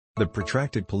The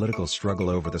protracted political struggle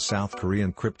over the South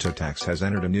Korean crypto tax has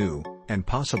entered a new, and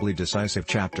possibly decisive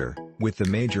chapter, with the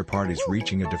major parties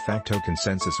reaching a de facto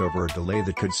consensus over a delay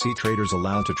that could see traders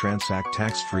allowed to transact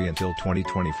tax-free until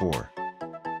 2024.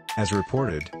 As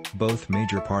reported, both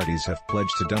major parties have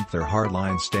pledged to dump their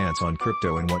hardline stance on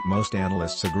crypto in what most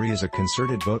analysts agree is a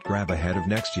concerted vote grab ahead of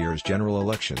next year's general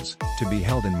elections, to be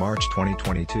held in March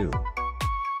 2022.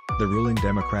 The ruling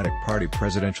Democratic Party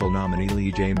presidential nominee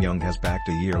Lee Jae-myung has backed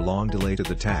a year-long delay to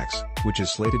the tax, which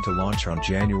is slated to launch on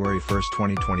January 1,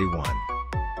 2021.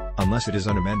 Unless it is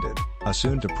unamended, a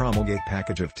soon-to-promulgate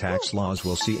package of tax laws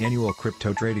will see annual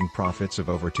crypto trading profits of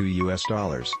over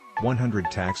 $100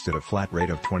 taxed at a flat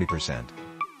rate of 20%.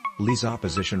 Lee's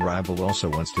opposition rival also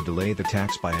wants to delay the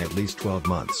tax by at least 12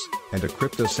 months, and a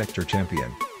crypto sector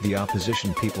champion, the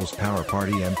opposition People's Power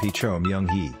Party MP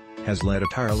Myung-hee, has led a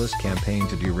tireless campaign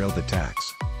to derail the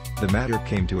tax. The matter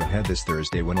came to a head this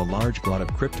Thursday when a large glut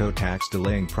of crypto tax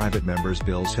delaying private members'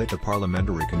 bills hit the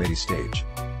parliamentary committee stage.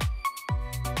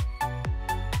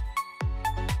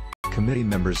 Committee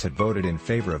members had voted in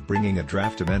favor of bringing a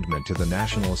draft amendment to the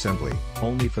National Assembly,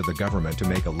 only for the government to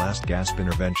make a last-gasp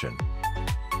intervention.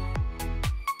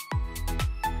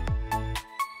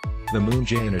 The Moon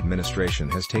Jae-in administration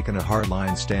has taken a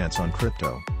hardline stance on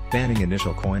crypto, banning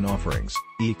initial coin offerings,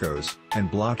 ICOs, and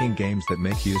blocking games that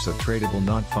make use of tradeable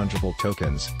non-fungible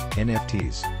tokens,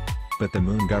 NFTs. But the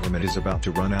Moon government is about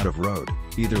to run out of road.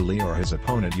 Either Lee or his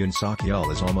opponent Yoon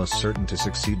Seok-yeol is almost certain to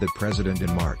succeed the president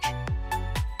in March.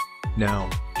 Now,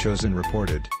 Chosun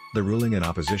reported, the ruling and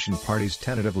opposition parties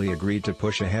tentatively agreed to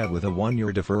push ahead with a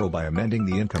one-year deferral by amending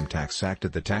the Income Tax Act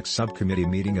at the Tax Subcommittee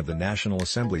meeting of the National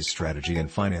Assembly's Strategy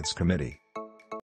and Finance Committee.